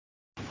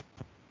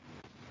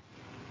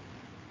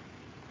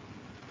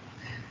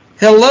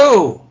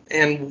Hello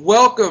and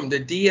welcome to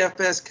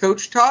DFS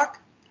Coach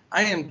Talk.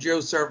 I am Joe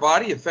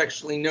Sarvati,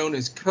 affectionately known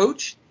as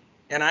Coach,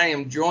 and I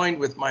am joined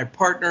with my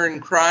partner in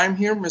crime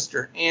here,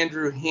 Mr.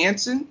 Andrew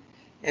Hansen,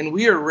 and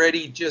we are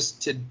ready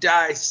just to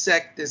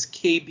dissect this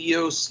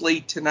KBO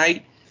slate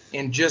tonight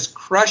and just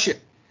crush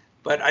it.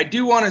 But I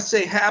do want to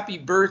say happy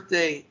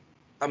birthday,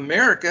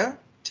 America.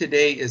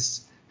 Today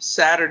is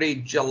Saturday,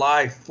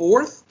 July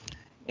 4th,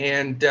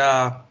 and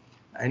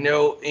I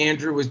know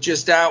Andrew was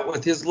just out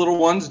with his little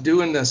ones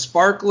doing the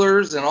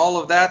sparklers and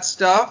all of that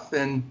stuff,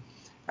 and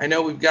I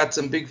know we've got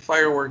some big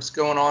fireworks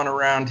going on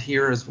around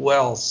here as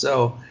well.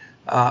 So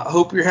I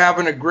hope you're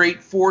having a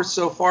great 4th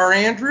so far,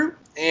 Andrew,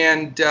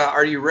 and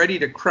are you ready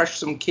to crush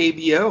some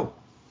KBO?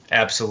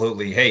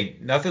 Absolutely. Hey,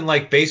 nothing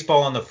like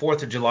baseball on the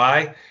 4th of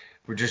July.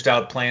 We're just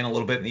out playing a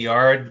little bit in the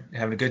yard,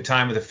 having a good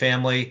time with the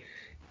family.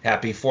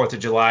 Happy 4th of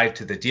July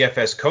to the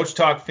DFS Coach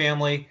Talk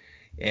family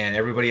and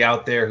everybody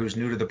out there who's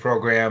new to the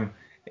program.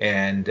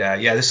 And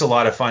this is a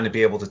lot of fun to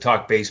be able to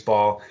talk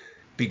baseball.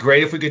 Be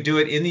great if we could do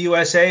it in the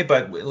USA,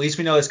 but at least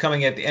we know it's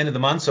coming at the end of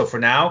the month. So for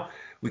now,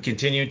 we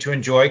continue to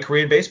enjoy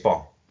Korean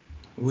baseball.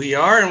 We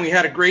are, and we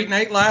had a great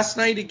night last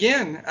night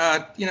again.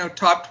 Top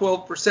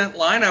 12%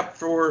 lineup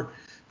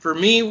for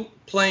me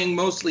playing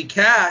mostly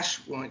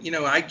cash.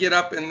 I get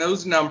up in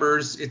those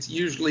numbers. It's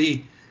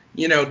usually,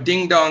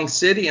 ding dong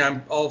city.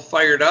 I'm all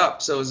fired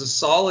up. So it was a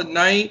solid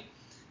night.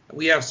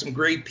 We have some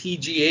great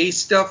PGA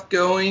stuff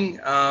going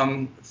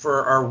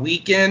for our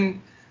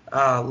weekend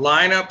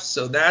lineup,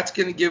 so that's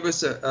going to give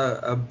us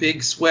a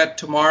big sweat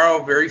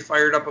tomorrow. Very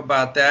fired up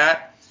about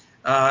that.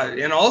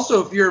 And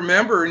also, if you're a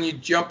member and you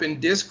jump in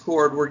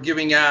Discord, we're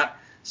giving out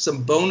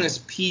some bonus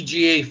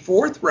PGA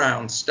 4th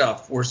round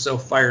stuff. We're so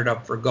fired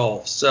up for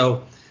golf.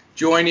 So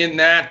join in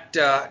that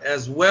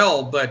as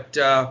well. But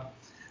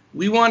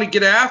we want to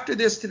get after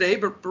this today,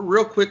 but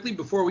real quickly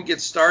before we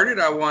get started,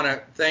 I want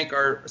to thank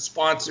our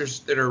sponsors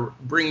that are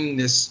bringing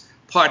this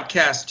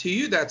podcast to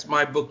you. That's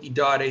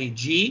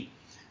mybookie.ag,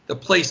 the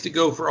place to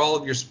go for all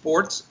of your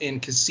sports and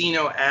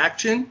casino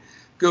action.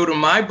 Go to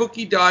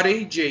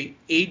mybookie.ag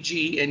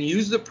and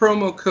use the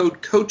promo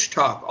code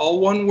CoachTalk,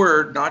 all one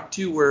word, not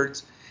two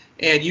words,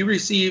 and you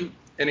receive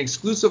an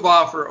exclusive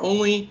offer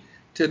only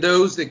to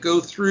those that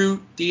go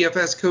through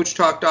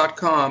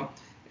dfscoachtalk.com.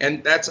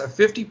 And that's a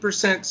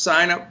 50%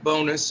 sign-up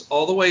bonus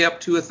all the way up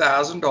to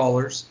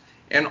 $1,000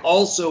 and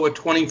also a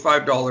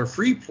 $25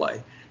 free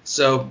play.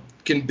 So you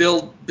can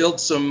build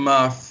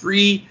some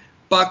free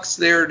bucks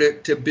there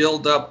to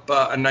build up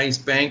a nice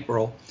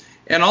bankroll.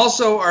 And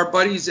also our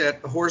buddies at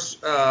Horse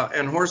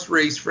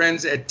Race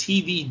Friends at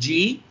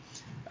TVG.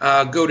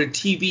 Go to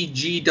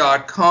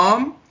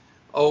tvg.com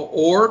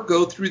or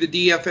go through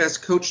the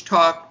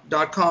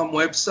dfscoachtalk.com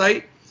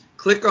website.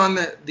 Click on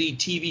the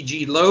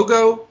TVG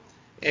logo,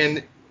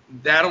 and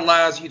that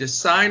allows you to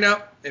sign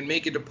up and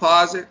make a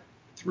deposit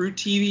through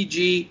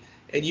TVG,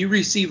 and you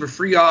receive a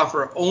free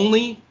offer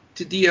only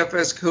to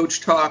DFS Coach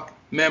Talk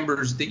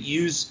members that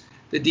use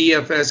the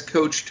DFS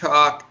Coach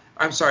Talk,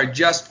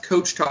 just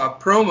Coach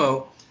Talk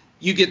promo.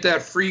 You get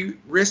that free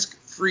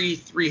risk-free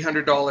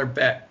 $300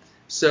 bet.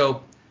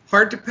 So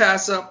hard to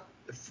pass up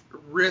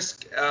free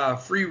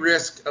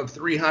risk of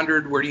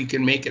 $300 where you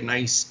can make a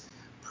nice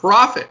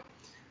profit.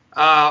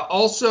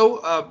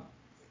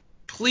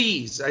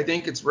 Please, I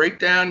think it's right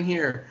down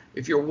here.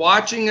 If you're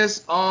watching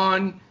us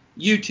on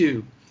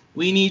YouTube,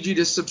 we need you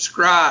to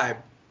subscribe.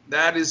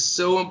 That is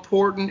so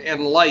important.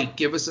 And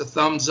give us a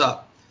thumbs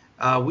up.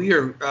 We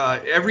are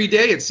every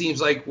day, it seems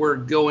like we're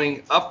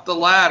going up the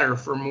ladder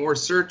for more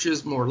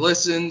searches, more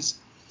listens.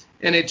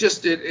 And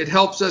it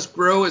helps us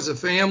grow as a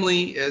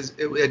family at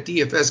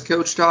DFS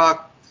Coach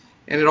Talk.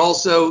 And it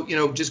also,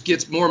 just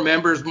gets more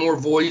members, more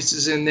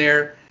voices in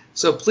there.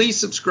 So please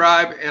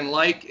subscribe and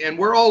and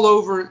we're all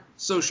over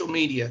social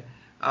media.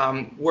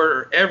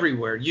 We're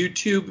everywhere.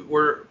 YouTube,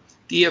 we're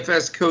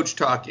DFS Coach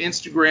Talk.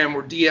 Instagram,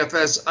 we're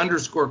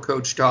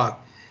DFS_Coach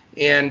Talk.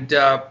 And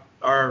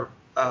our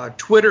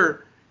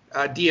Twitter,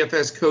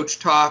 DFS Coach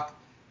Talk,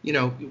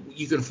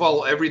 you can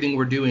follow everything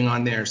we're doing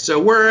on there. So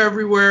we're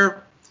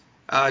everywhere.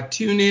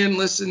 Tune in,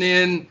 listen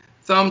in,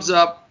 thumbs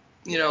up,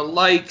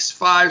 likes,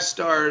 5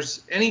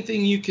 stars,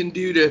 anything you can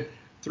do to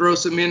throw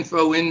some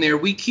info in there.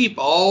 We keep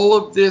all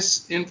of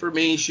this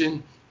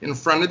information in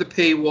front of the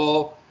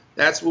paywall.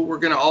 That's what we're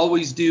going to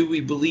always do. We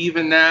believe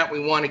in that.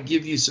 We want to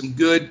give you some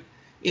good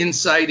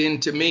insight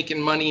into making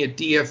money at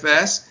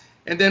DFS.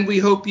 And then we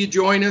hope you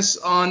join us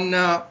on,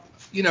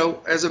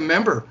 as a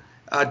member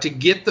to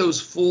get those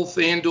full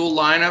FanDuel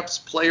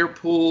lineups, player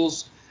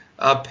pools,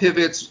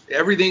 pivots.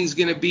 Everything's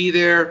going to be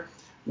there.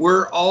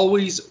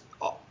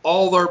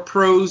 All our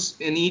pros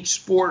in each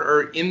sport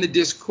are in the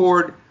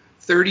Discord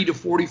 30 to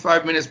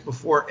 45 minutes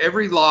before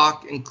every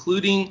lock,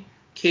 including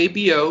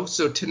KBO.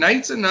 So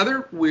tonight's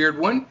another weird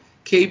one.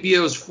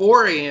 KBO is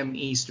 4 a.m.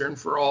 Eastern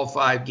for all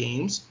 5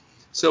 games.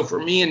 So for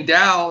me in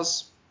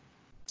Dallas,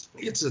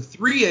 it's a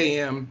 3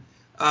 a.m.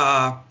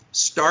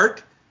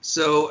 Start.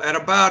 So at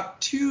about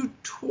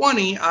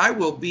 2:20, I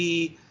will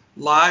be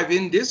live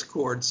in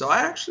Discord. So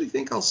I actually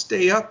think I'll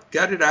stay up,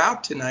 gut it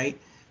out tonight,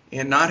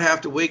 and not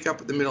have to wake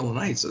up in the middle of the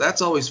night. So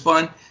that's always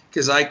fun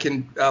because I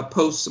can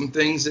post some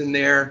things in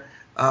there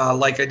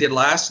like I did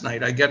last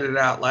night. I got it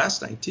out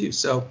last night too.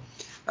 So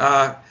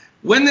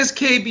when this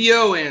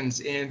KBO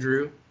ends,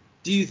 Andrew,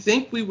 do you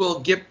think we will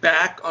get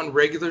back on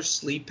regular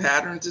sleep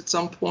patterns at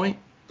some point?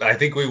 I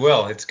think we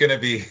will. It's going to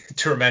be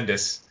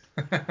tremendous.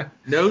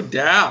 No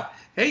doubt.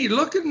 Hey, you're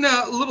looking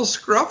a little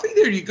scruffy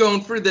there. You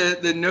going for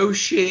the no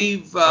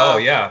shave? Oh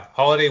yeah,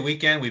 holiday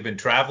weekend. We've been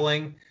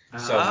traveling,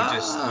 so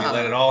we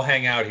let it all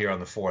hang out here on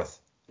the 4th.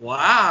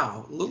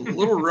 Wow,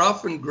 little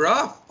rough and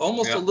gruff,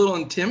 almost Yep. a little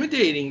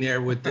intimidating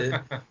there with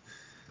the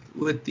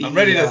I'm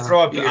ready to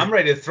throw beard. I'm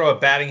ready to throw a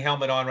batting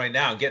helmet on right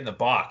now and get in the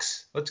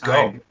box. Let's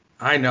go.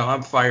 I know.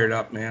 I'm fired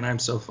up, man. I'm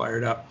so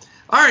fired up.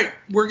 All right,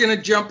 we're going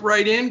to jump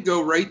right in,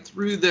 go right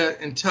through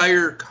the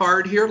entire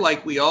card here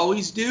like we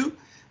always do.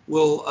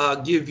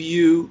 We'll give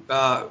you,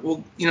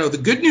 the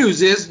good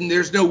news is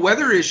there's no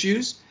weather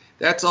issues.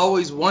 That's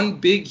always one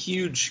big,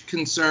 huge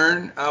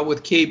concern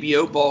with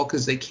KBO ball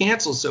because they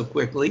cancel so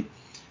quickly.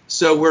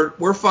 So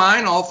we're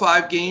fine. All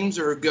 5 games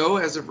are a go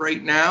as of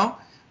right now,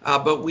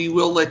 but we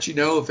will let you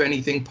know if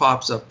anything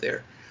pops up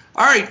there.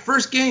 All right,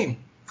 first game,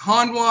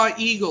 Hanwha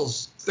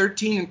Eagles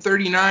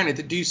 13-39 at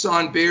the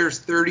Doosan Bears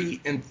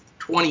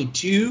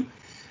 30-22.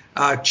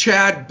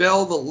 Chad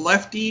Bell, the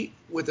lefty,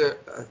 with a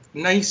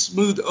nice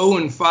smooth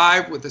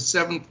 0-5 with a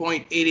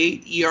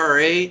 7.88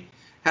 ERA,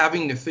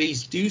 having to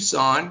face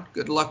Doosan.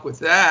 Good luck with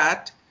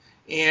that.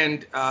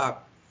 And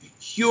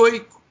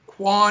Huey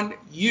Kwan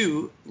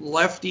Yu,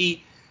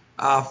 lefty,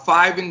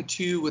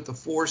 5-2 with a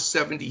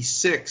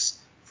 4.76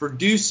 for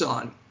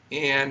Doosan.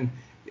 And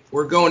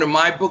we're going to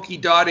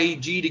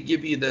mybookie.ag to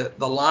give you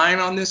the line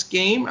on this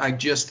game. I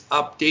just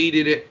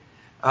updated it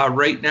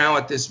right now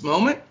at this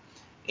moment.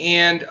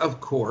 And, of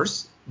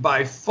course,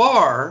 by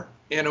far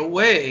and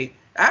away,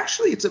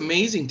 actually it's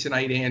amazing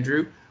tonight,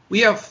 Andrew.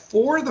 We have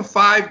 4 of the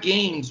 5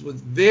 games with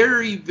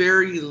very,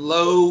 very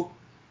low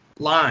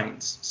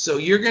lines. So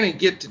you're going to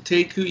get to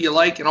take who you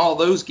like in all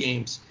those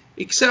games,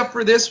 except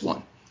for this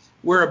one.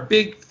 We're a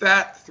big,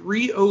 fat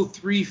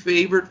 303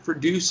 favorite for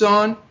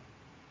Doosan.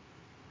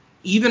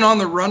 Even on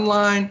the run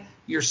line,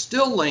 you're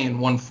still laying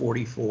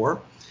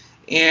 144.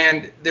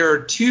 And there are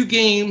 2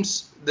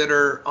 games that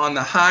are on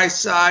the high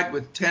side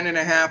with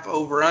 10.5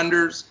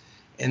 over-unders,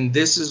 and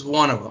this is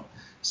one of them.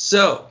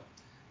 So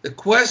the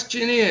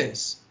question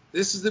is,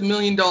 this is the $1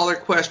 million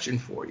question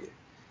for you.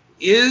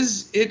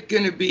 Is it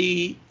going to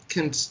be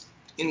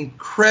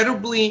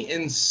incredibly,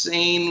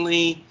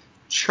 insanely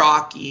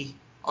chalky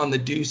on the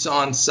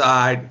Doosan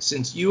side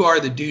since you are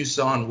the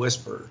Doosan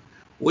whisperer?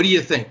 What do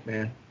you think,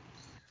 man?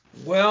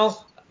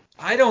 Well,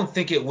 I don't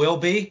think it will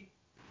be.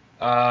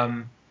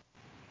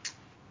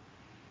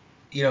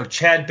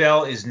 Chad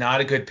Bell is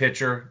not a good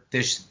pitcher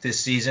this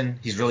season.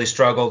 He's really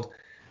struggled.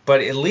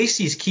 But at least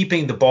he's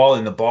keeping the ball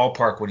in the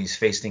ballpark when he's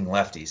facing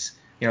lefties.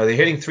 They're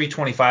hitting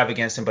 325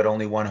 against him, but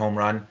only 1 home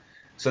run.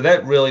 So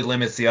that really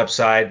limits the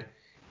upside.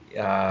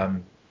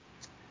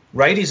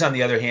 Righties, on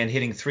the other hand,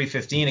 hitting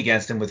 315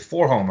 against him with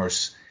 4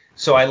 homers.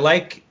 So I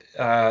like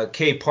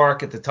K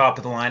Park at the top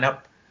of the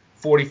lineup,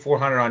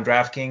 4,400 on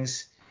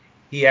DraftKings.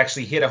 He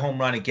actually hit a home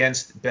run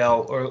against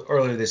Bell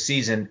earlier this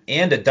season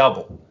and a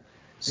double.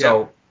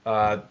 So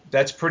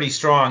that's pretty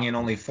strong in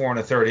only 4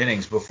 1/3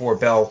 innings before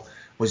Bell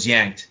was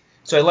yanked.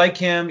 So I like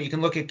him. You can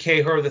look at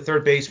Caher, the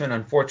third baseman.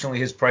 Unfortunately,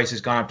 his price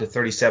has gone up to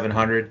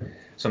 3,700,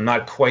 so I'm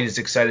not quite as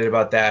excited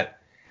about that.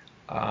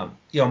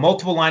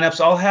 Multiple lineups.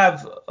 I'll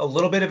have a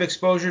little bit of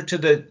exposure to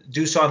the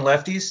Doosan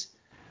lefties,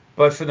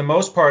 but for the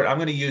most part, I'm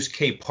going to use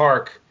K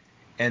Park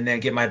and then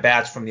get my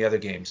bats from the other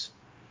games.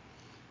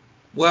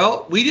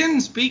 Well, we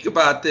didn't speak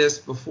about this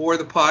before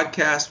the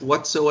podcast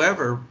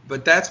whatsoever,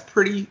 but that's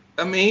pretty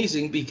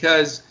amazing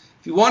because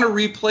if you want to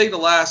replay the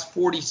last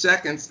 40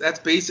 seconds, that's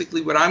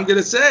basically what I'm going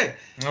to say.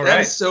 All that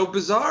right. is so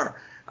bizarre.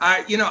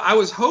 I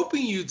was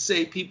hoping you'd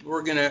say people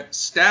were going to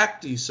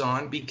stack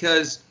Doosan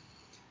because,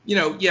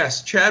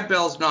 yes, Chad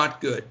Bell's not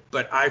good,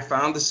 but I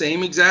found the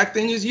same exact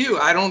thing as you.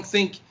 I don't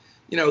think,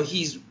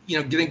 he's,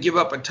 going to give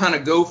up a ton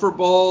of gopher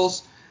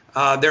balls.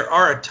 There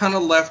are a ton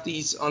of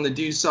lefties on the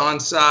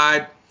Doosan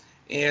side.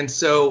 And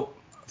so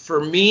for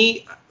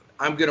me,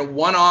 I'm going to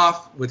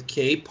one-off with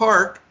K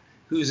Park,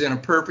 who's in a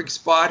perfect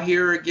spot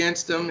here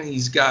against him.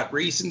 He's got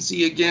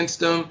recency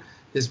against him.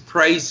 His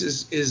price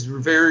is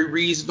very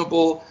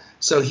reasonable.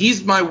 So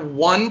he's my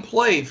one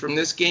play from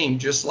this game,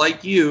 just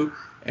like you,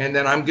 and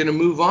then I'm going to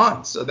move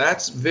on. So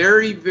that's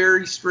very,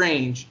 very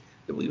strange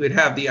that we would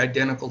have the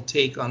identical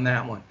take on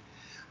that one.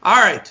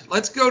 All right,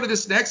 let's go to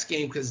this next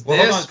game because hold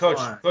on,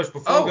 Coach. Coach,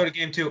 before we go to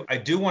game 2, I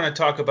do want to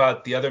talk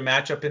about the other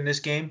matchup in this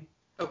game.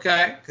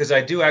 Okay. Because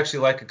I do actually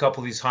like a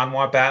couple of these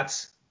Hanwha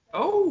bats.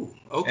 Oh,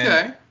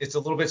 okay. And it's a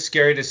little bit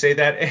scary to say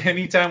that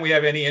anytime we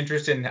have any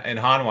interest in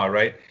Hanwha,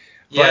 right?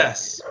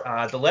 Yes.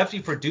 But the lefty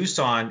for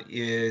Doosan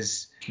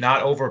is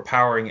not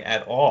overpowering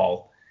at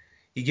all.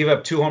 He gave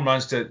up 2 home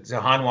runs to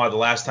Hanwha the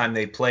last time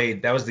they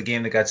played. That was the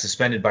game that got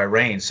suspended by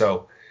rain.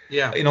 So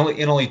in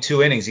only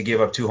 2 innings, he gave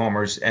up 2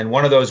 homers. And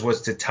one of those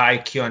was to Tai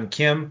Kyun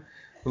Kim,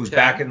 who's Okay.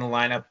 back in the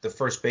lineup. The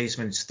first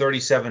baseman is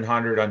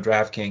 3,700 on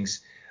DraftKings.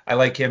 I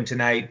like him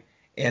tonight.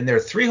 And their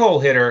 3-hole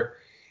hitter,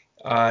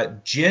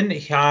 Jin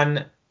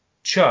Hyun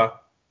Cha,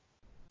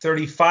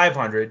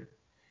 3,500.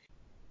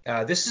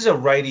 This is a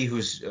righty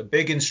who's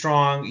big and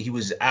strong. He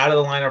was out of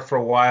the lineup for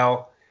a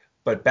while,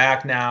 but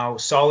back now.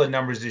 Solid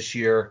numbers this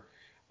year.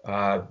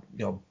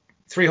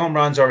 3 home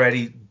runs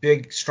already.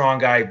 Big, strong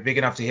guy, big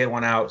enough to hit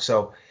one out.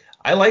 So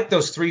I like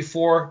those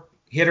 3-4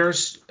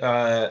 hitters.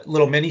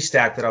 Little mini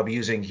stack that I'll be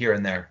using here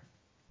and there.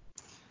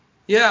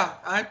 Yeah,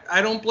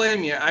 I don't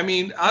blame you. I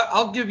mean,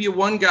 I'll give you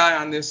one guy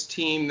on this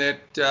team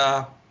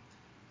that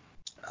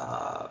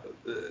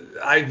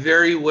I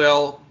very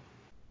well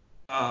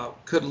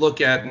could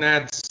look at, and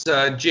that's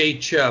Jay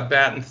Chubb,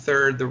 batting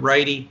third, the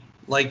righty,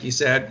 like you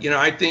said.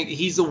 I think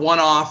he's the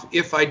one-off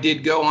if I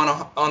did go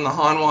on the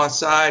Hanwha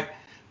side,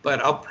 but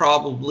I'll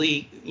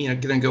probably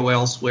gonna go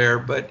elsewhere.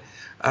 But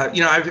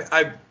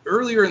I've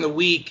earlier in the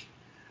week,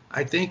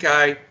 I think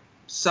I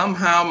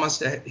somehow must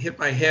have hit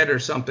my head or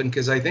something,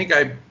 because I think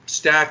I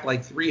stacked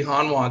like 3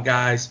 Hanwha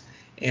guys,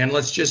 and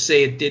let's just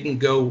say it didn't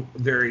go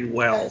very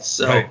well.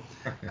 So Right.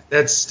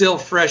 that's still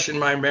fresh in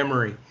my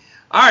memory.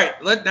 All right,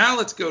 now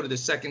let's go to the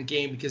second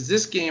game, because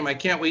this game I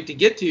can't wait to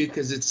get to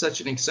because it's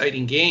such an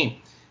exciting game.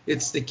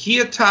 It's the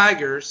Kia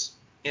Tigers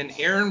and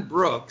Aaron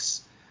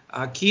Brooks.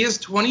 Kia's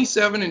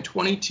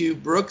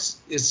 27-22. Brooks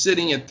is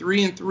sitting at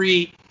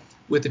 3-3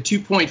 with a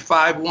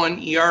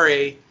 2.51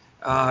 ERA.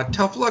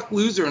 Tough luck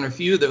loser in a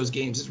few of those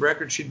games. His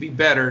record should be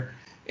better.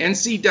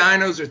 NC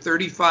Dinos are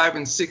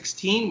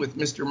 35-16 with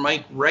Mr.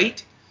 Mike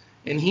Wright,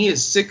 and he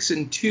is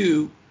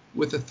 6-2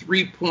 with a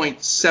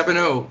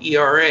 3.70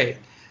 ERA.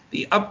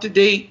 The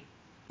up-to-date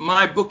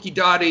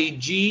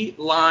MyBookie.ag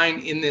line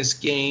in this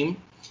game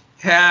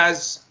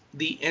has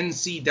the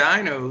NC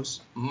Dinos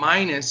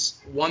minus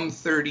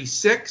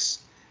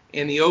 136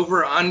 and the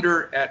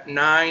over-under at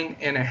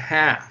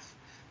 9.5.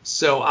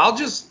 So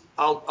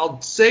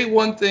I'll say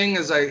one thing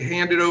as I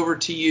hand it over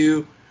to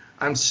you.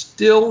 I'm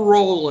still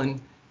rolling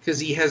because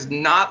he has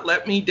not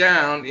let me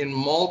down in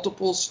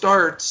multiple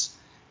starts.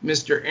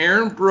 Mr.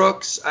 Aaron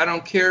Brooks, I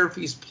don't care if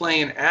he's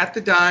playing at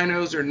the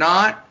Dinos or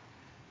not.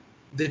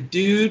 The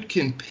dude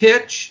can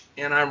pitch,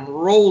 and I'm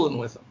rolling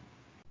with him.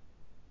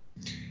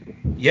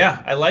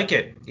 Yeah, I like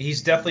it.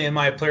 He's definitely in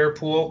my player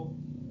pool.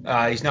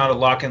 He's not a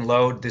lock and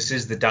load. This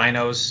is the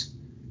Dinos,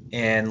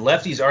 and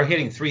lefties are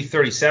hitting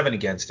 337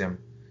 against him.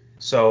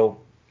 So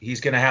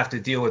he's going to have to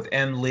deal with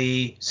M.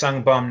 Lee,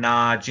 Sungbum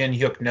Na, Jin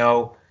Hyuk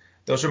No.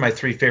 Those are my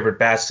 3 favorite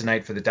bats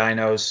tonight for the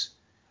Dinos.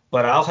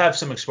 But I'll have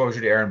some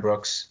exposure to Aaron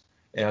Brooks.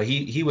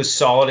 He was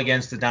solid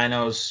against the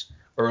Dinos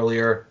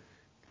earlier.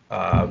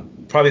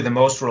 Probably the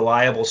most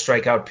reliable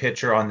strikeout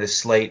pitcher on this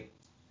slate.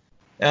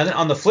 And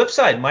on the flip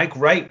side, Mike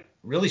Wright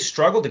really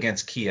struggled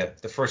against Kia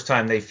the first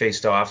time they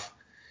faced off.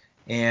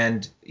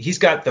 And he's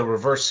got the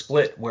reverse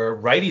split where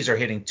righties are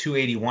hitting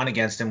 281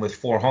 against him with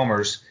 4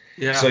 homers.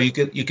 Yeah. So you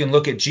can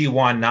look at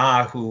Ji-Wan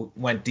Na, who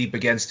went deep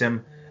against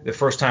him the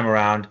first time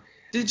around.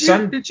 Did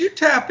you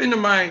tap into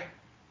my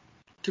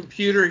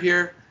computer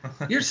here?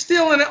 You're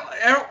stealing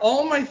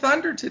all my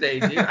thunder today,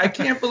 dude. I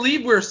can't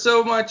believe we're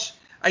so much.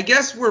 I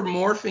guess we're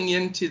morphing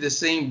into the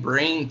same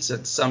brains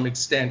to some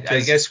extent.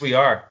 I guess we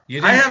are.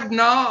 I have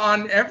Na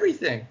on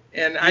everything,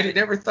 and I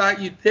never thought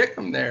you'd pick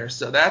him there,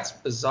 so that's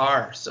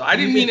bizarre. So I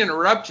didn't mean to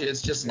interrupt you.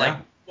 It's just like,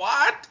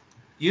 what?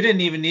 You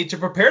didn't even need to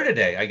prepare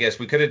today. I guess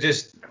you could have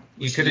just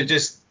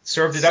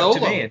served it up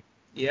to me.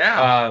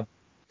 Yeah.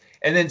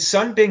 And then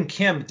Sun Bin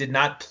Kim did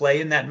not play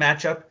in that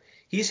matchup.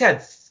 He's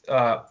had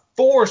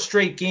 4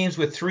 straight games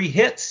with 3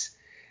 hits.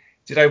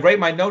 Did I write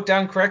my note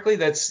down correctly?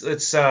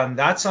 That's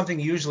not something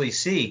you usually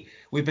see.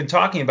 We've been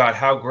talking about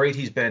how great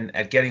he's been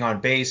at getting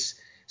on base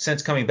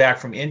since coming back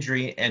from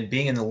injury and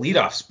being in the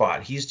leadoff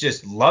spot. He's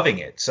just loving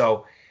it.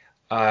 So,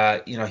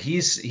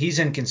 he's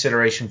in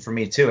consideration for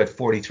me too at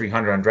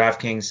 4,300 on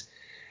DraftKings.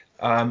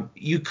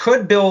 You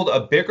could build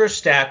a bigger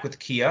stack with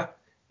Kia,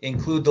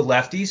 include the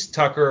lefties,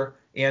 Tucker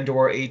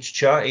and/or H.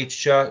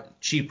 Cha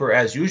cheaper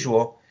as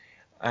usual.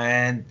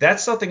 And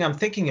that's something I'm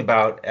thinking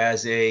about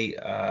as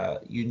a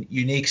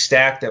unique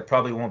stack that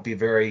probably won't be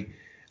very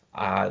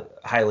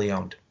highly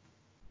owned.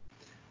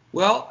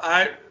 Well,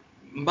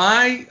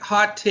 my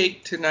hot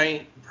take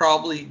tonight,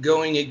 probably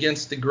going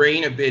against the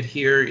grain a bit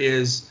here,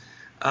 is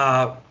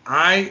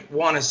I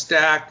want to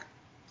stack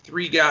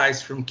 3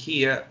 guys from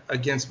Kia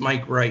against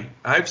Mike Wright.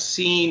 I've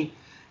seen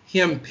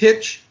him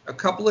pitch a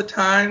couple of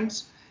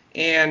times,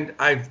 and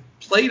I've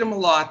played him a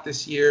lot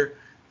this year.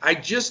 I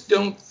just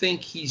don't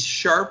think he's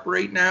sharp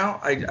right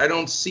now. I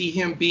don't see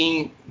him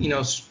being,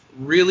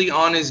 really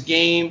on his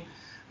game.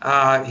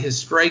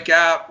 His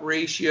strikeout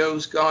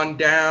ratio's gone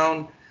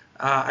down.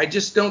 I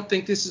just don't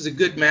think this is a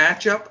good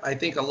matchup. I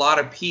think a lot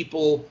of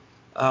people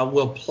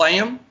will play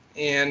him,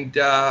 and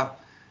I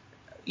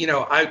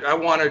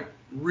want to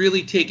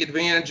really take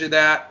advantage of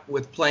that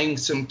with playing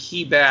some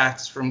key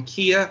bats from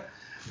Kia.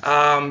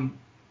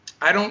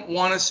 I don't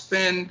want to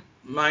spend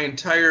my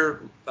entire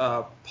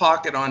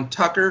pocket on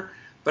Tucker.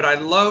 But I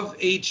love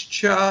H.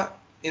 Cha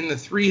in the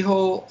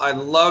 3-hole. I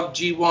love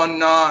Ji-won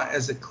Na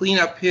as a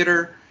cleanup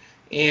hitter,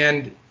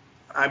 and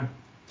I'm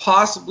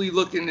possibly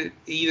looking at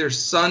either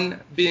Sun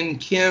Bin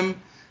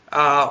Kim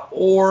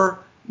or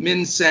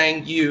Min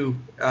Sang Yu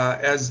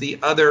as the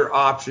other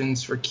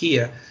options for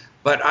Kia.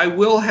 But I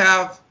will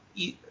have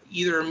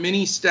either a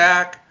mini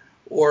stack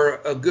or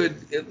a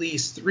good at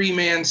least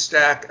 3-man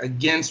stack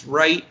against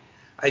Wright.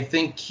 I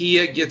think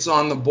Kia gets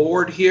on the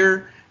board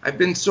here. I've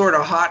been sort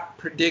of hot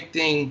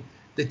predicting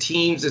the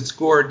teams that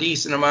score a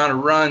decent amount of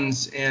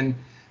runs, and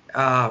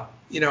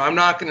I'm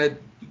not going to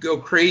go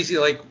crazy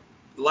like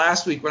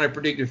last week when I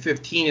predicted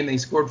 15 and they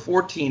scored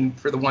 14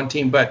 for the one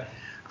team, but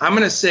I'm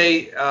going to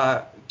say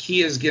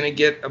Kia is going to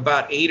get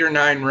about 8 or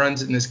 9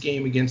 runs in this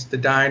game against the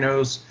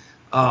Dinos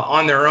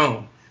on their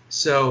own.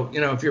 So,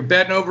 if you're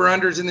betting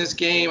over-unders in this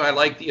game, I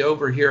like the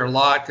over here a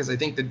lot because I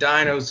think the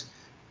Dinos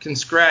can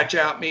scratch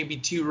out maybe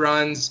 2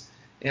 runs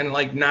and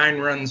like 9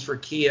 runs for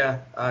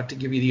Kia to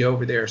give you the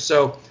over there.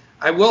 So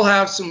I will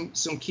have some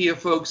Kia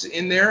folks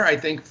in there, I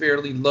think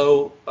fairly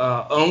low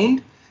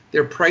owned.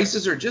 Their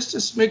prices are just a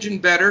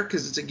smidgen better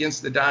because it's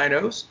against the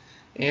Dinos.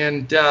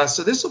 And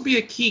so this will be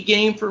a key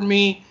game for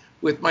me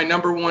with my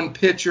number 1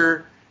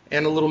 pitcher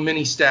and a little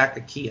mini stack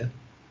of Kia.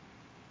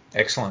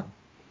 Excellent.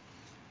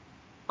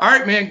 All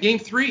right, man, game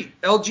 3,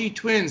 LG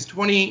Twins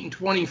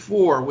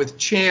 28-24 with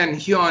Chan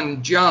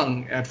Hyun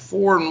Jung at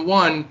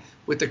 4-1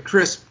 with a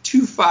crisp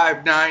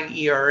 2.59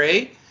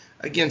 ERA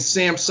against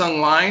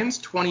Samsung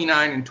Lions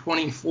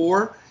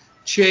 29-24.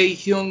 Chae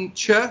Hyung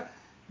Cha,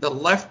 the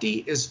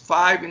lefty, is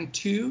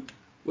 5-2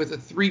 with a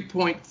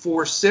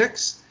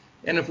 3.46.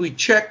 And if we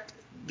check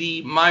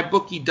the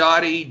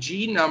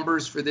mybookie.ag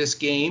numbers for this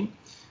game,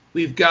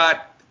 we've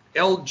got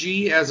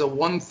LG as a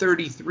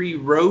 133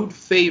 road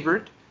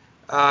favorite.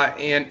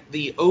 And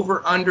the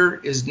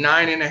over-under is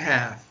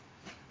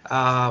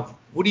 9.5.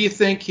 What do you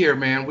think here,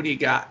 man? What do you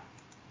got?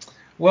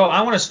 Well,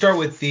 I want to start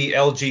with the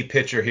LG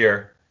pitcher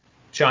here,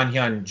 Chan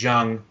Hyun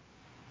Jung.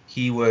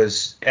 He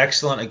was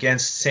excellent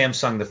against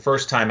Samsung the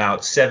first time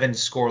out, 7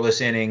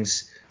 scoreless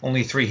innings,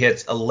 only 3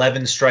 hits,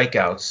 11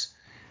 strikeouts.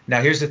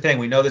 Now, here's the thing.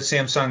 We know that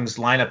Samsung's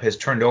lineup has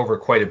turned over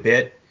quite a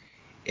bit.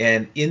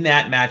 And in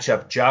that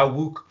matchup,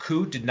 Ja-wook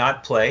Koo did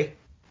not play.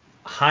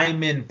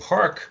 Hai-min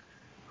Park,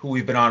 who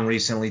we've been on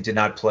recently, did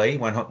not play.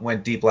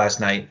 Went deep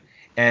last night.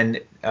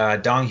 And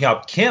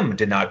Dong-hyuk Kim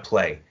did not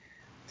play.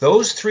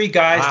 Those 3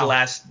 guys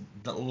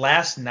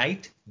last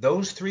night,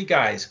 those 3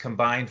 guys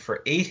combined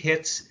for 8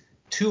 hits,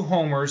 2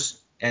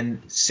 homers,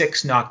 and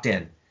 6 knocked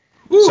in.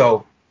 Woo.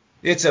 So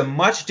it's a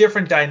much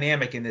different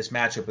dynamic in this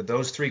matchup with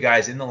those 3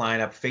 guys in the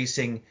lineup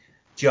facing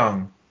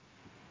Jung.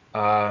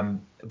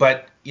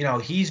 But,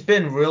 he's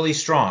been really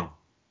strong.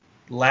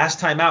 Last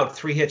time out,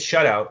 3-hit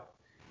shutout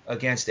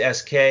against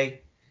SK.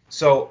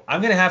 So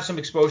I'm going to have some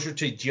exposure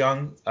to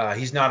Jung.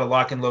 He's not a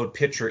lock-and-load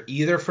pitcher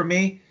either for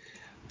me.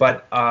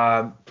 But,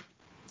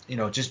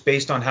 just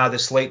based on how the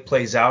slate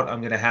plays out, I'm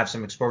going to have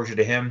some exposure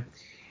to him.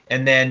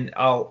 And then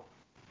I'll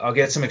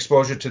get some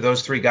exposure to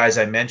those 3 guys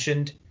I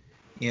mentioned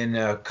in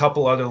a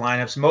couple other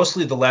lineups,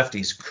 mostly the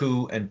lefties,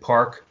 Koo and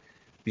Park,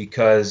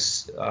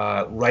 because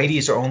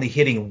righties are only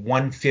hitting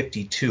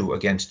 152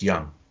 against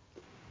Jung.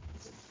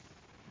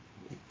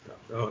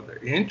 Oh,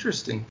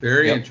 interesting.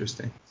 Very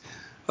interesting.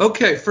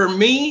 Okay, for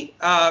me,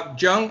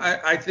 Jung,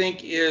 I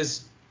think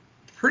is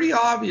pretty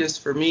obvious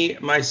for me.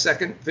 My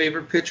second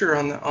favorite pitcher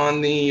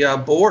on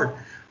the board.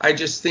 I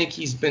just think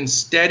he's been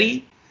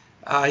steady.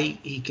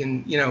 He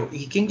can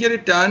get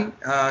it done.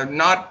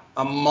 Not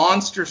a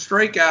monster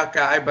strikeout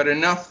guy, but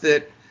enough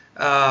that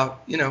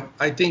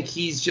I think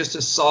he's just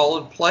a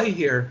solid play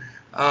here.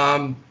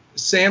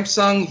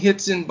 Samsung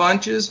hits in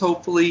bunches.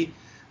 Hopefully,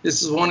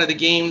 this is one of the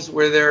games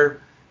where they're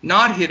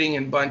not hitting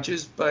in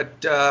bunches,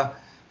 but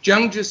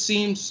Jung just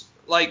seems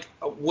like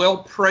a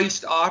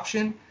well-priced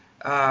option.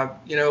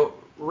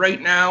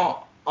 Right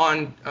now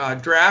on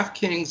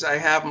DraftKings, I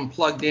have him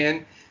plugged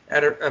in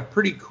at a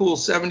pretty cool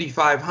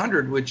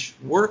 7,500, which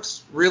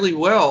works really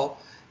well.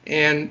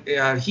 And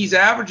he's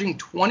averaging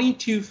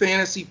 22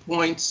 fantasy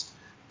points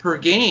per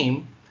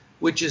game,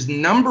 which is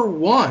number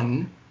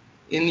 1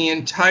 in the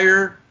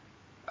entire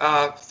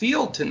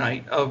field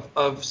tonight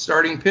of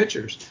starting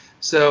pitchers.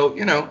 So,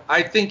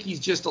 I think he's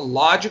just a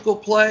logical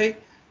play.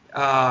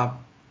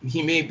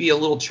 He may be a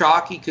little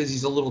chalky because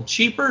he's a little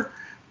cheaper,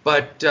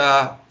 but,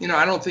 I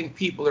don't think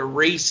people are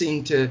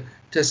racing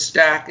to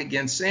stack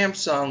against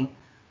Samsung,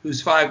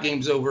 who's 5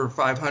 games over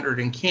 500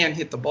 and can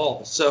hit the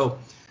ball. So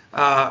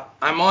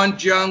I'm on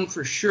Jung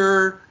for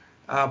sure.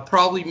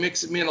 Probably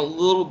mix him in a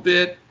little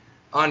bit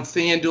on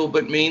FanDuel,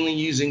 but mainly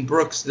using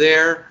Brooks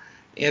there.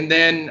 And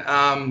then,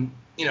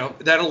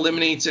 that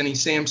eliminates any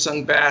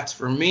Samsung bats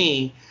for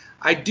me.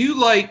 I do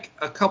like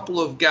a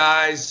couple of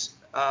guys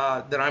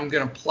that I'm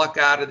going to pluck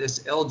out of this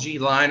LG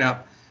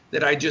lineup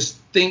that I just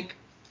think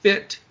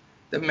fit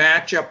the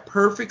matchup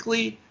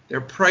perfectly.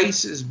 Their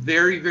price is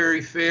very,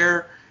 very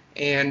fair,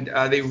 and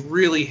they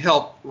really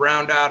help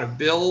round out a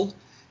build.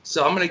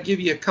 So I'm going to give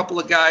you a couple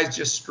of guys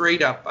just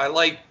straight up. I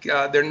like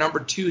their number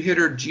 2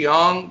 hitter,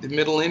 Jeong, the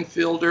middle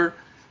infielder,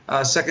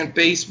 second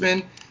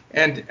baseman.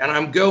 And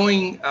I'm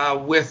going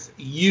with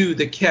you,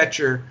 the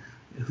catcher,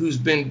 who's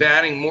been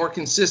batting more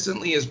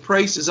consistently. His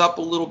price is up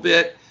a little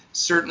bit,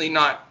 certainly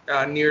not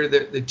near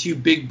the two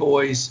big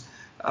boys.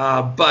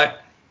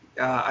 But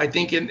I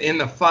think in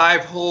the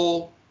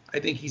 5-hole, I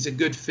think he's a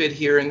good fit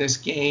here in this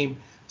game.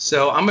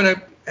 So I'm going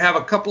to have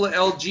a couple of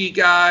LG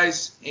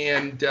guys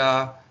and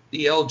the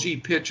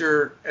LG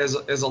pitcher as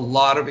a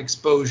lot of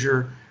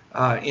exposure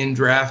in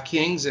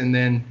DraftKings, and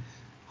then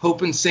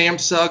hoping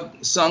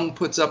Samsung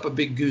puts up a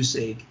big goose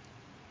egg.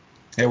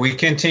 Yeah, we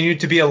continue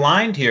to be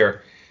aligned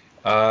here.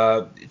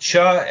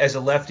 Cha as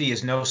a lefty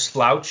is no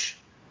slouch,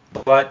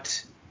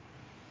 but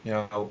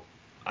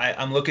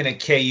I'm looking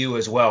at KU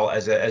as well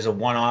as a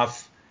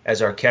one-off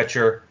as our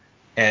catcher,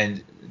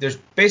 and there's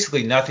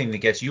basically nothing that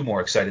gets you more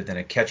excited than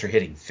a catcher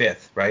hitting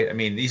fifth, right? I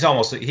mean, he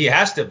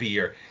has to be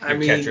your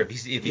catcher if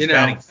he's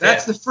batting fifth.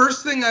 That's the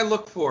first thing I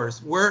look for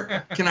is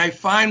where can I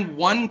find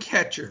one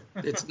catcher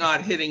that's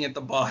not hitting at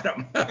the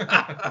bottom?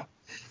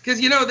 Because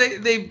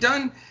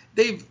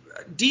they've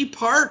D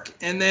Park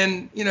and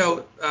then Yang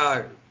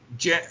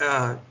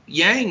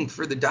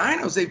for the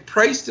Dinos. They've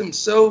priced him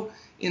so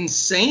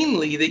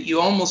insanely that you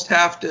almost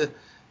have to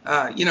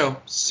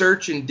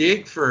search and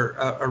dig for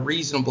a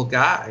reasonable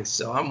guy.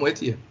 So I'm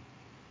with you.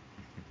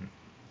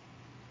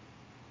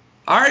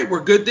 All right, we're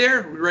good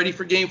there. We ready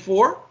for game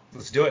 4?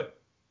 Let's do it.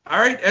 All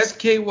right,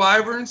 SK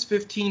Wyverns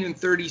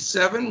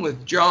 15-37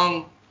 with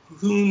Jong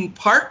Hoon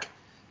Park,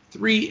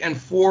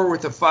 3-4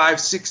 with a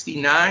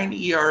 5.69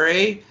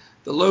 ERA.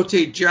 The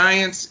Lotte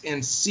Giants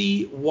and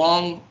C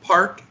Wong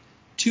Park,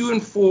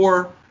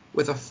 2-4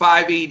 with a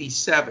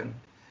 5.87.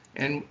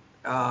 And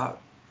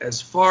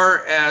as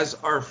far as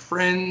our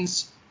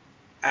friends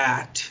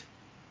at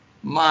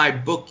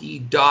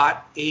mybookie.ag,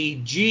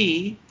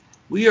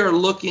 we are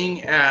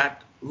looking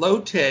at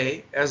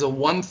Lotte as a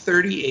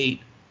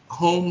 138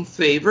 home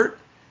favorite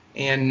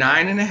and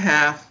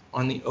 9.5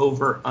 on the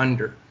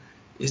over-under.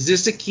 Is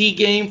this a key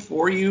game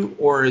for you,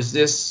 or is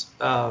this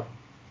a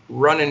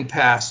run and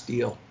pass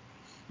deal?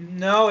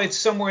 No, it's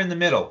somewhere in the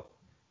middle.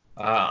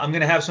 I'm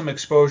going to have some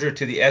exposure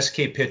to the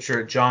SK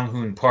pitcher, Jong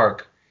Hoon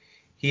Park.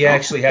 He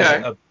actually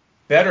has a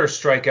better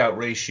strikeout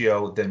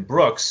ratio than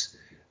Brooks.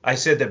 I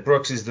said that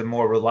Brooks is the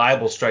more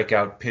reliable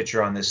strikeout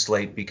pitcher on this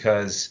slate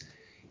because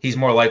he's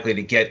more likely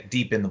to get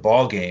deep in the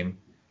ball game.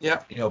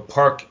 Yeah.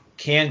 Park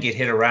can get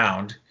hit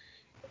around.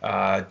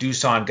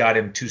 Doosan got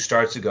him 2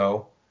 starts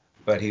ago,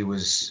 but he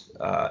was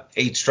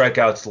 8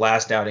 strikeouts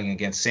last outing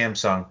against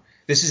Samsung.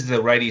 This is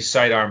the righty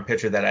sidearm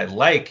pitcher that I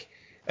like.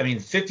 I mean,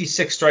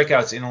 56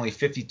 strikeouts in only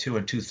 52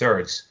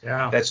 2/3.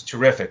 Yeah. That's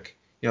terrific.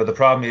 The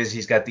problem is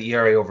he's got the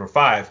ERA over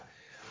 5.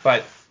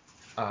 But,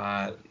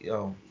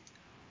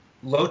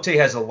 Lotte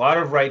has a lot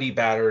of righty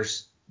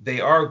batters.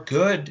 They are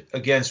good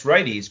against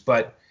righties,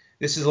 but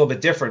this is a little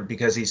bit different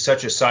because he's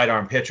such a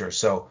sidearm pitcher.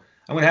 So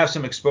I'm going to have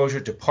some exposure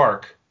to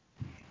Park.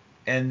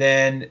 And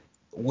then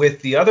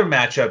with the other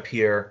matchup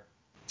here,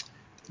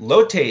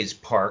 Lotte's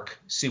Park,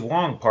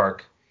 Siwong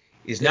Park,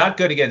 is not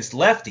good against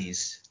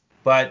lefties,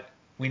 but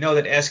we know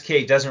that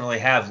SK doesn't really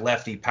have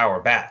lefty power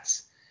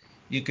bats.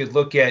 You could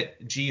look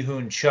at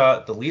Ji-Hoon Cha,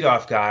 the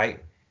leadoff guy,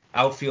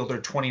 outfielder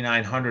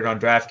 2,900 on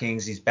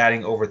DraftKings. He's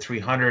batting over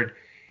 300.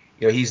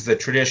 He's the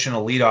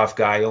traditional leadoff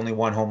guy, only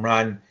 1 home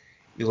run.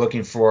 You're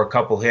looking for a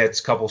couple hits,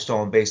 couple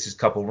stolen bases,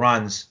 couple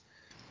runs.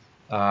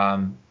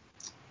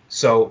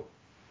 So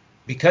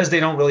because they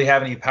don't really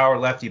have any power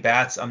lefty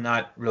bats, I'm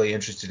not really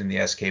interested in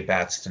the SK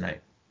bats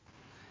tonight.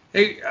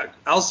 Hey,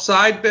 I'll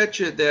side bet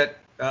you that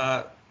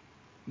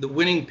the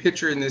winning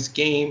pitcher in this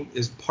game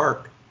is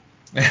Park.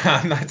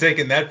 I'm not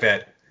taking that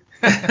bet.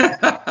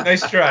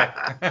 Nice try.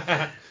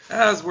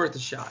 That was worth a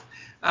shot.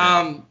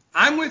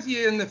 I'm with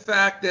you in the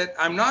fact that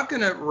I'm not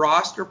going to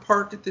roster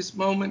Park at this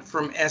moment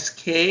from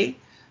SK,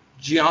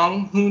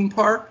 Jong Hoon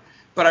Park,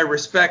 but I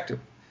respect him.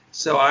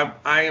 So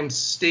I am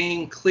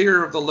staying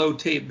clear of the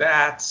Lotte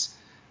bats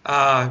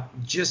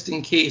just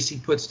in case he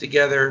puts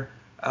together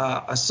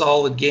a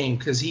solid game,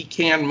 because he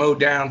can mow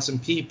down some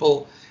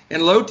people.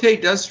 And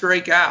Lotte does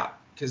strike out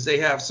because they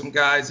have some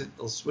guys that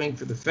will swing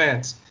for the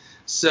fence.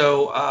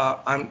 So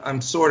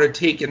I'm sort of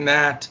taking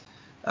that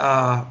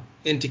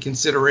into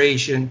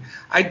consideration.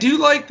 I do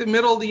like the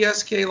middle of the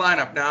SK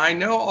lineup. Now, I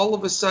know all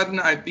of a sudden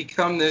I've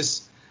become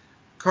this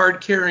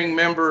card-carrying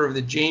member of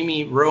the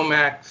Jamie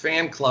Romack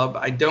fan club.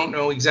 I don't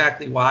know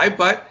exactly why,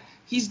 but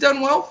he's done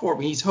well for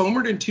me. He's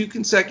homered in 2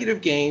 consecutive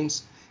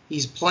games.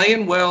 He's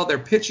playing well. They're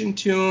pitching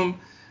to him.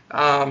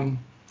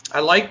 I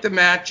like the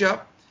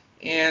matchup.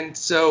 And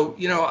so,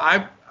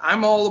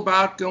 I'm all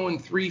about going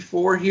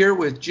 3-4 here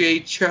with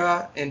Jay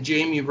Cha and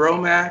Jamie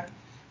Romack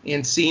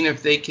and seeing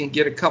if they can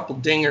get a couple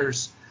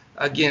dingers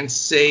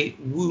against, say,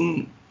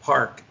 Woon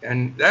Park.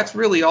 And that's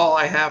really all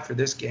I have for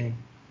this game.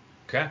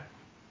 Okay.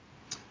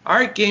 All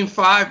right, game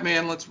 5,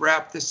 man. Let's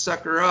wrap this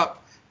sucker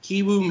up.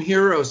 Kiwoom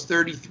Heroes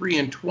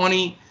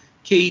 33-20.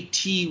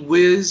 KT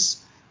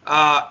Wiz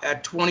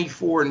at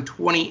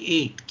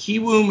 24-28.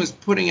 Kiwoom is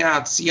putting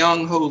out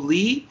Seong Ho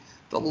Lee,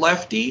 the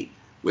lefty,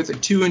 with a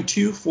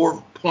 2-2,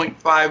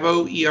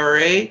 4.50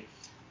 ERA.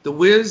 The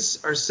Wiz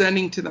are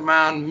sending to the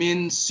mound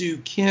Min Soo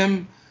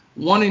Kim,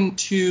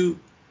 1-2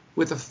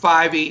 with a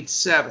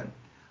 5.87.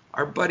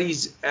 Our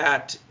buddies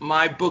at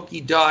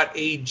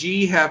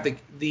mybookie.ag have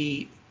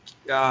the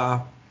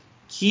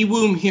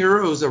Kiwoom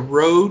Heroes a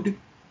road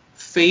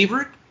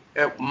favorite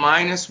at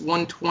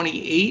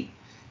 -128,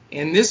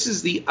 and this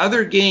is the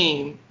other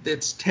game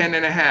that's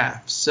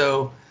 10.5.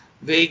 So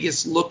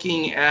Vegas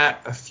looking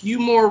at a few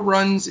more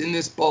runs in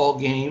this ball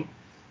game.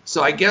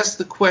 So I guess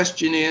the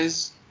question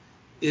is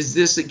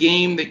this a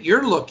game that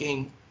you're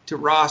looking to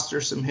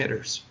roster some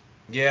hitters?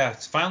 Yeah,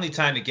 it's finally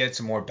time to get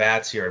some more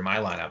bats here in my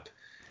lineup.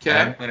 Okay.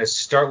 And I'm going to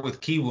start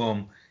with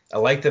Kiwoom. I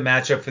like the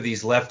matchup for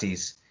these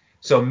lefties.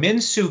 So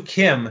Min Soo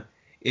Kim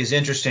is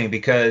interesting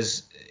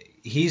because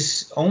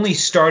he's only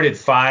started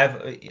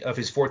 5 of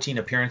his 14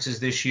 appearances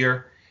this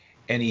year,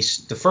 and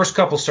the first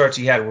couple starts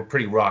he had were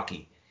pretty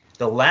rocky.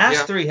 The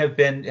last 3 have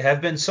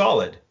been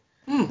solid,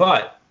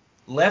 but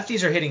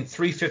lefties are hitting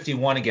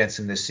 .351 against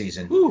him this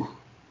season. Ooh.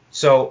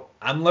 So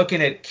I'm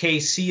looking at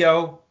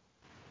KCO,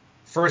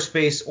 first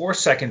base or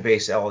second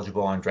base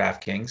eligible on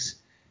DraftKings.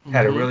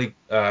 Had a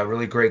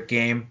really great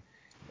game.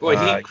 Boy,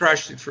 he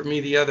crushed it for me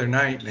the other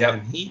night,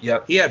 man. He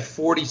had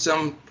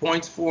 40-some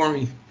points for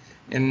me,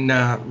 and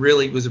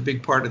really was a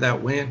big part of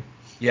that win.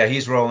 Yeah,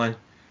 he's rolling.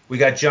 We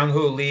got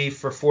Jung-Hoo Lee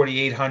for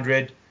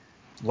 4,800.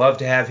 Love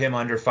to have him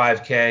under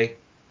 5K.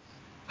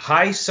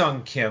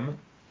 Hai-Sung Kim,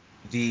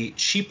 the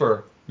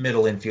cheaper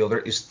middle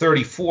infielder, is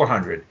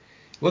 3,400.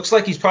 Looks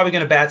like he's probably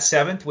going to bat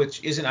 7th,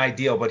 which isn't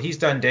ideal, but he's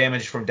done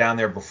damage from down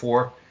there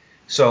before.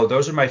 So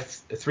those are my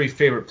 3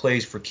 favorite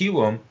plays for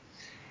Kiwoom.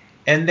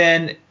 And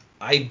then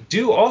I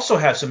do also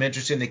have some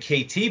interest in the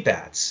KT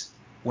bats.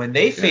 When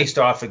they faced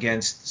off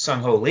against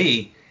Sung-Ho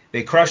Lee,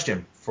 they crushed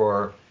him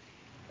for,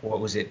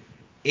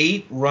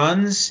 8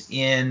 runs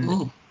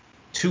in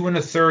 2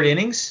 1/3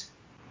 innings?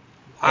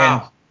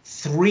 Wow. And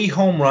 3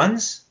 home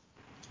runs?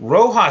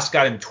 Rojas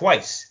got him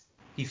twice.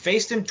 He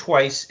faced him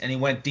twice, and he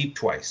went deep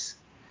twice.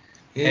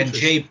 And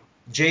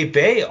Jay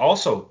Bay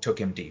also took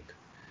him deep.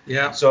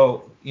 Yeah.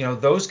 So,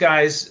 those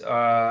guys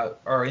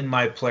are in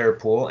my player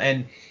pool.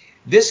 And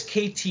this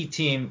KT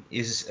team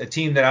is a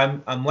team that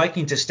I'm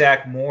liking to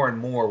stack more and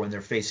more when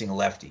they're facing a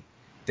lefty.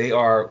 They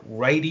are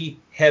righty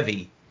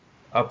heavy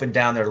up and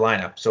down their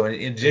lineup. So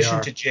in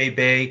addition to Jay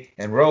Bay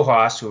and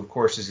Rojas, who of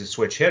course is a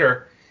switch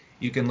hitter,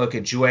 you can look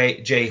at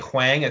Jay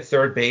Huang at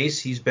third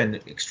base. He's been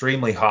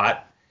extremely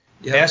hot.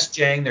 Yep. S.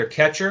 Jang, their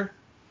catcher,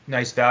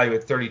 nice value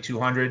at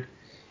 3,200.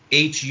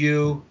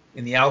 HU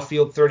in the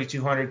outfield,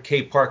 3,200.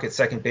 K Park at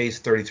second base,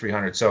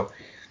 3,300. So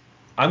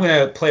I'm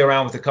going to play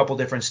around with a couple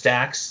different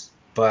stacks,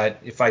 but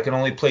if I can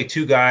only play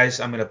 2 guys,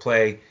 I'm going to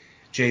play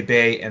Jay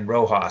Bay and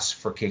Rojas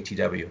for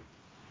KTW.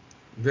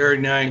 Very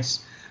nice.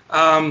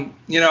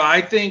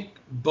 I think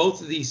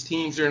both of these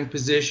teams are in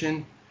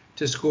position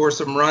to score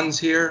some runs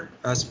here,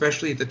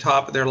 especially at the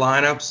top of their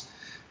lineups.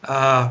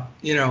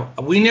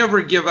 We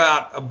never give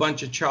out a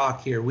bunch of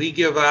chalk here. We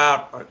give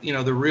out,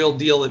 the real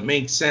deal that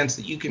makes sense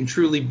that you can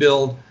truly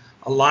build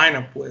a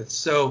lineup with.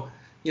 So,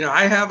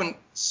 I haven't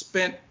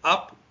spent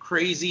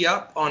crazy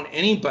up on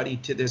anybody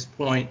to this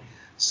point.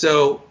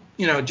 So,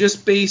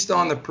 just based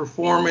on the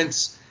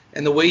performance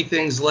and the way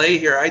things lay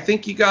here, I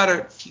think you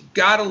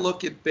gotta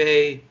look at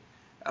Bay.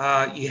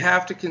 You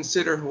have to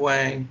consider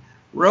Huang.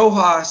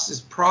 Rojas is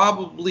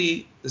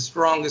probably the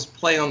strongest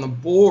play on the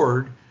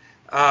board.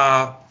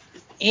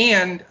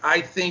 And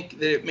I think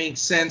that it makes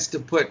sense to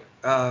put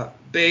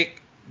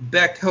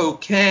Baek Ho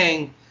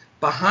Kang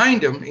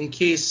behind him in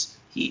case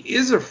he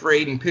is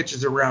afraid and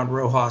pitches around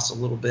Rojas a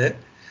little bit.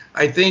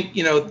 I think,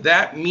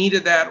 that meat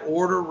of that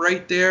order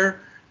right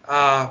there,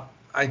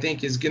 I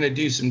think is going to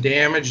do some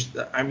damage.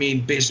 I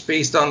mean,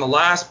 based on the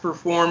last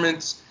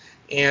performance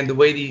and the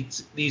way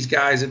these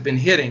guys have been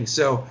hitting.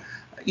 So,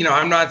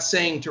 I'm not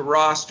saying to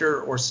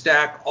roster or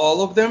stack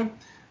all of them.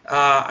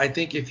 I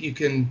think if you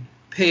can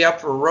pay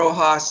up for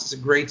Rojas, it's a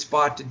great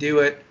spot to do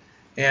it.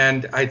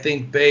 And I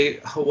think Bay,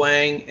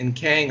 Huang, and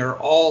Kang are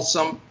all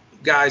some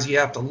guys you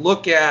have to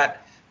look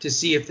at to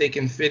see if they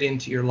can fit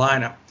into your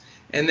lineup.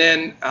 And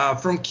then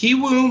from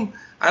Kiwoom,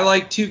 I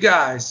like 2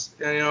 guys.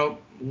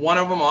 One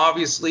of them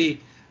obviously,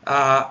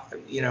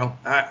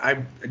 I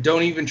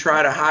don't even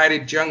try to hide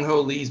it.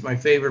 Jung-Ho Lee's my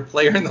favorite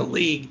player in the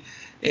league.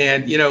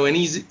 And, when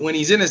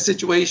he's in a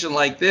situation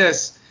like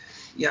this,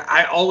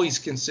 I always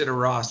consider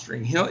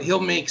rostering. He'll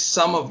make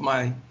some of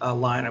my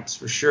lineups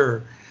for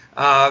sure.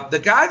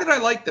 The guy that I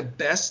like the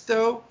best,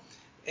 though,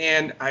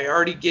 and I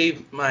already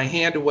gave my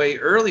hand away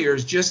earlier,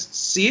 is just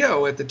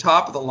Seo at the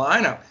top of the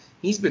lineup.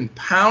 He's been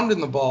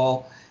pounding the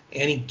ball,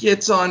 and he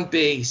gets on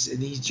base,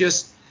 and he's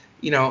just,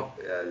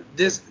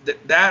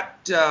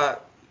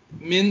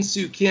 Min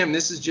Soo Kim,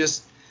 this is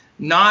just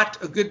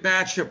not a good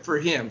matchup for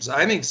him. So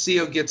I think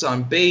Seo gets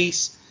on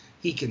base.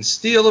 He can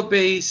steal a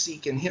base. He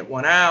can hit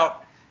one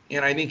out.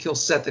 And I think he'll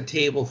set the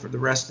table for the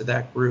rest of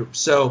that group.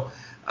 So,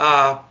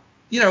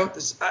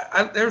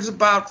 there's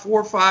about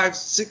 4, 5,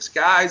 6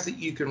 guys that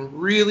you can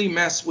really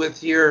mess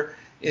with here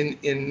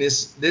in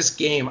this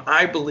game,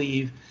 I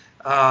believe,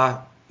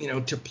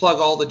 to plug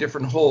all the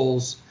different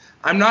holes.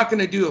 I'm not going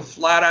to do a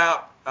flat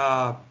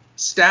out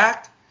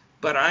stack,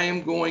 but I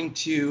am going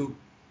to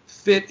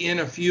fit in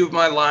a few of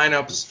my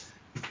lineups,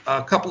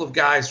 a couple of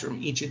guys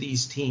from each of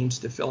these teams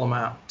to fill them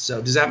out.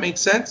 So does that make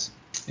sense?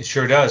 It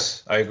sure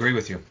does. I agree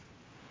with you.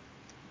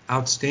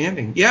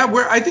 Outstanding. Yeah,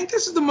 I think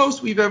this is the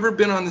most we've ever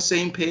been on the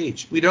same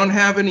page. We don't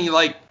have any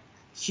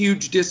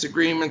huge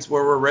disagreements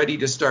where we're ready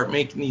to start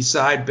making these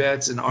side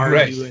bets and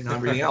argue and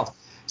everything else.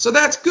 So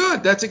that's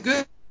good. That's a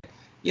good.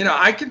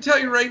 I can tell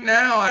you right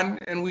now,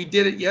 and we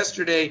did it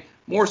yesterday,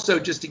 more so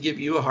just to give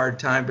you a hard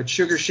time, but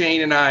Sugar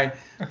Shane and I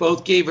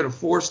both gave it a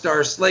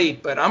 4-star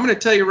slate. But I'm going to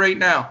tell you right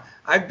now,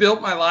 I've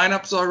built my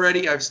lineups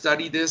already. I've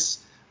studied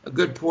this a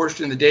good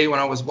portion of the day when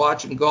I was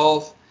watching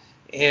golf.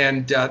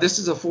 And this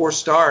is a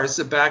 4-star. This is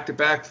a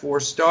back-to-back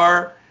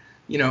 4-star.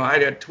 I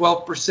had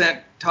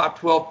 12%, top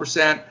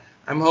 12%.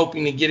 I'm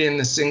hoping to get in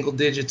the single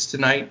digits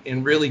tonight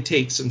and really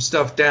take some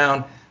stuff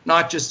down,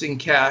 not just in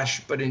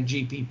cash, but in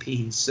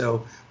GPP.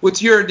 So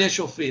what's your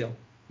initial feel?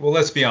 Well,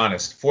 let's be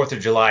honest. 4th of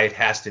July, it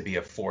has to be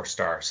a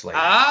 4-star slate.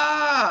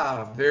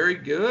 Very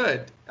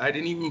good. I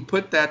didn't even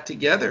put that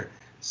together.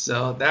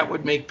 So that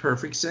would make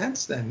perfect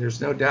sense then.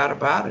 There's no doubt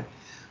about it.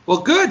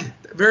 Well, good.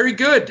 Very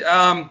good.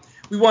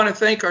 We want to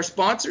thank our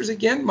sponsors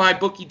again,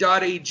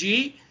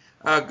 MyBookie.ag.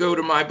 Go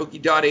to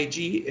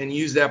MyBookie.ag and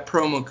use that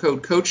promo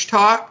code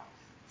CoachTalk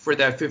for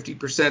that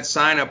 50%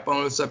 sign-up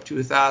bonus up to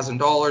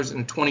 $1,000 and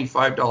a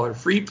 $25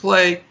 free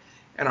play.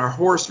 And our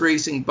horse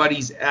racing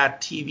buddies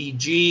at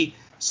TVG,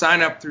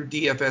 sign up through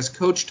DFS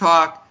Coach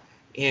Talk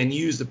and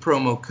use the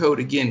promo code,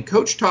 again,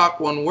 Coach Talk,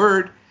 one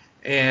word,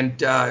 and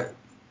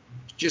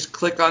just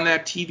click on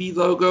that TVG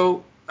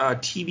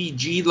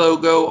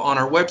logo on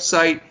our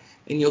website,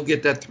 and you'll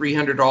get that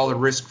 $300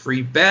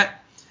 risk-free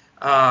bet.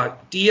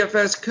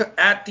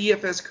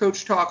 DFS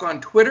Coach Talk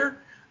on Twitter.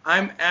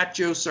 I'm at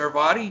Joe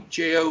Sarvadi,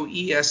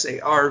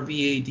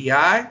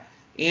 JoeSarvadi.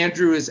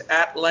 Andrew is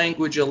at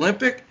Language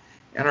Olympic,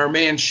 and our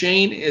man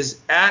Shane is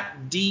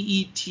at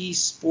DET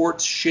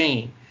Sports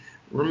Shane.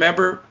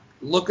 Remember,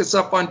 look us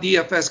up on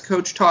DFS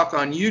Coach Talk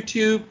on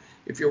YouTube.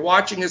 If you're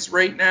watching us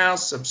right now,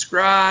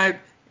 subscribe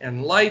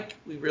and like.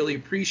 We really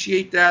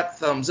appreciate that.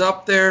 Thumbs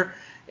up there.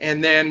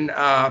 And then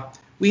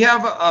we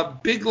have a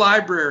big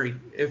library.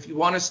 If you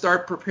want to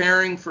start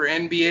preparing for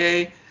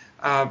NBA,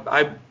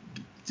 I've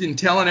been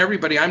telling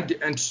everybody, and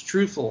it's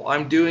truthful,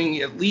 I'm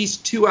doing at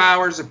least 2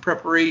 hours of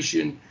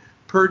preparation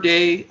per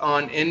day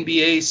on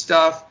NBA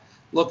stuff,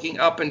 looking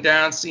up and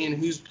down, seeing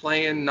who's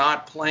playing,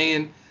 not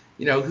playing,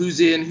 who's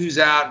in, who's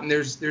out, and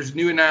there's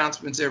new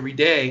announcements every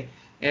day,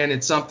 and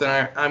it's something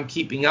I'm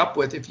keeping up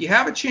with. If you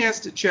have a chance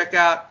to check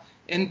out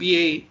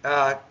NBA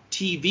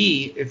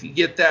TV, if you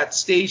get that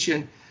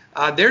station,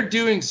 they're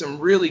doing some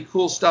really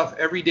cool stuff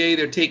every day.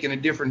 They're taking a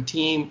different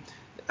team.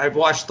 I've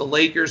watched the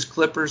Lakers,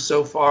 Clippers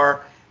so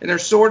far, and they're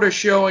sort of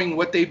showing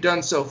what they've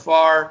done so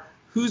far,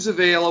 who's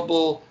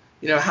available,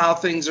 how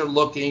things are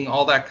looking,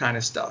 all that kind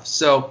of stuff.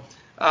 So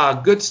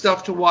good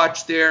stuff to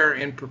watch there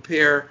and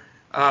prepare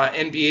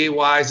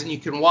NBA-wise. And you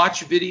can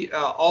watch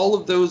all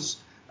of those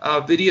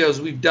videos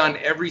we've done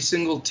every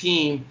single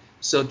team.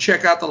 So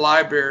check out the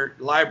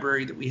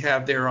library that we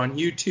have there on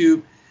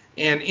YouTube.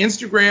 And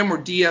Instagram, we're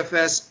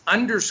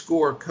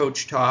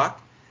DFS_Coach Talk.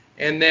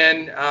 And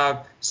then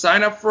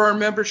sign up for our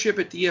membership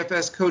at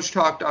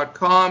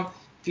DFSCoachTalk.com.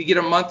 If you get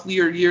a monthly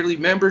or yearly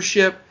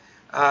membership,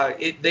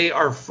 they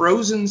are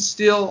frozen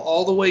still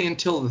all the way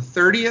until the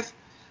 30th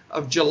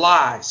of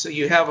July. So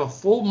you have a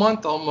full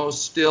month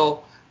almost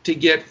still to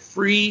get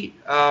free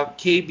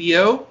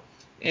KBO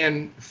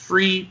and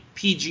free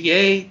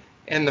PGA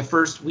and the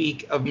first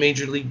week of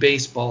Major League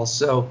Baseball.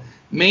 So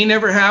may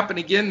never happen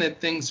again that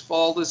things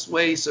fall this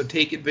way, so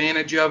take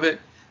advantage of it.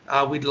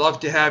 We'd love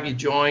to have you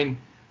join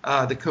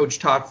the Coach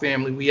Talk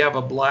family. We have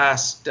a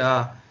blast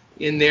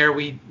in there.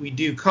 We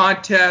do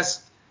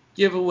contests,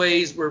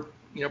 giveaways. We're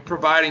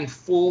providing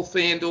full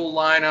FanDuel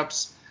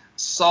lineups,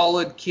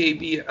 solid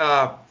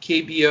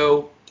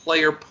KBO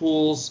player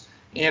pools,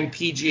 and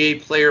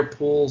PGA player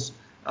pools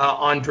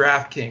on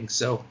DraftKings.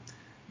 So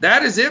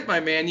that is it,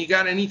 my man. You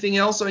got anything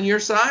else on your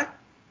side?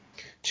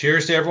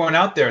 Cheers to everyone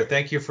out there.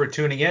 Thank you for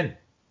tuning in.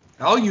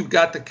 Oh, you've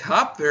got the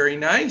cup. Very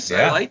nice.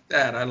 Yeah. I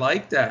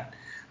like that.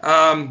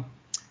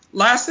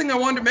 Last thing I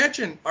wanted to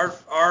mention,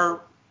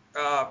 our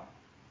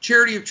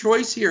charity of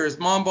choice here is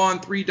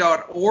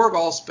Mambon3.org,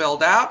 all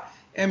spelled out,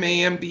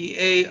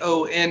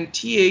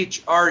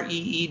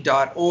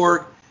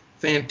 MAMBAONTHREE.org.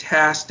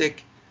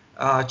 Fantastic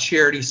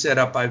charity set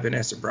up by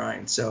Vanessa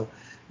Bryan. So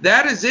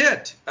that is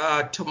it.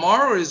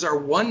 Tomorrow is our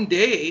one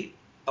day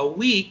a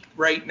week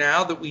right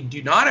now that we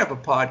do not have a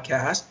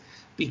podcast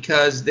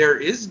because there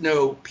is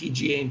no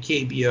PGA and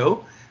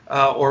KBO,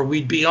 or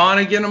we'd be on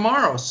again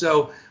tomorrow.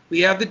 So we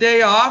have the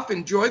day off.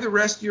 Enjoy the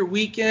rest of your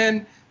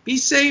weekend. Be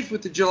safe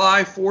with the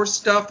July 4th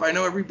stuff. I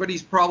know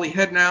everybody's probably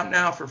heading out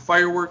now for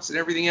fireworks and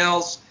everything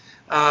else.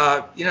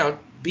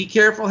 Be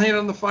careful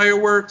handling the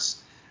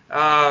fireworks.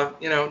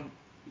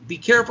 Be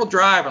careful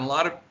driving. A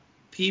lot of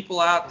people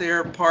out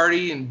there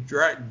party and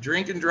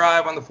drink and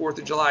drive on the 4th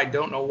of July.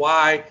 Don't know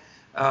why.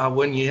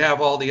 when you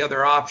have all the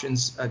other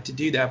options to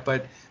do that.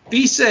 But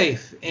be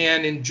safe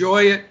and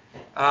enjoy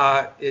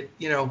it.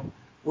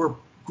 We're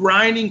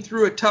grinding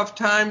through a tough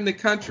time in the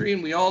country,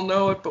 and we all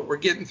know it, but we're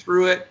getting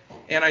through it.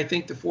 And I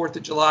think the 4th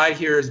of July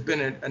here has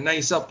been a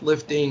nice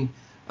uplifting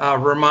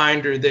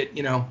reminder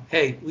that,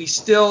 hey, we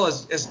still,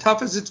 as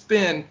tough as it's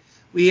been,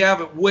 we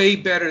have it way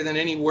better than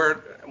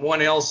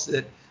anyone else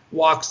that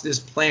walks this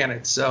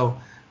planet. So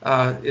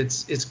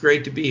it's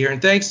great to be here.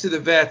 And thanks to the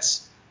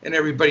vets and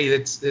everybody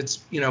that's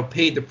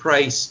paid the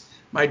price.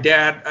 My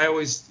dad, I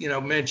always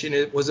mention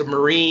it, was a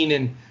Marine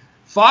and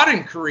fought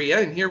in Korea,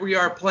 and here we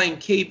are playing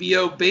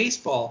KBO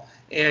baseball.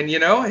 And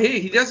hey,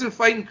 he doesn't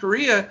fight in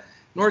Korea.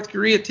 North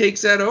Korea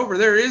takes that over.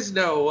 There is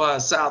no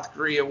South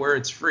Korea where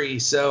it's free.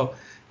 So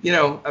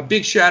a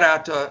big shout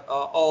out to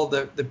all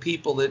the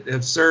people that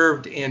have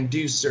served and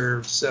do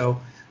serve.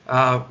 So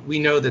we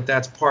know that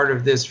that's part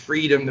of this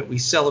freedom that we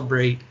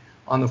celebrate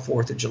on the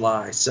 4th of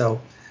July. So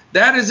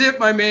that is it,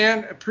 my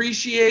man.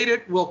 Appreciate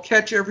it. We'll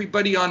catch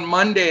everybody on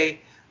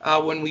Monday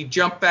when we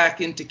jump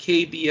back into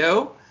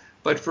KBO.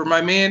 But for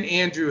my man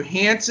Andrew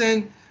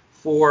Hansen,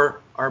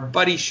 for our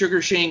buddy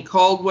Sugar Shane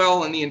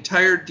Caldwell and the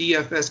entire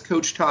DFS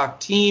Coach Talk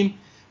team,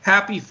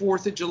 happy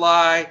 4th of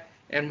July,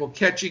 and we'll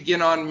catch you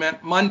again on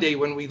Monday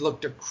when we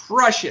look to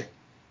crush it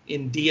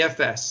in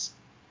DFS.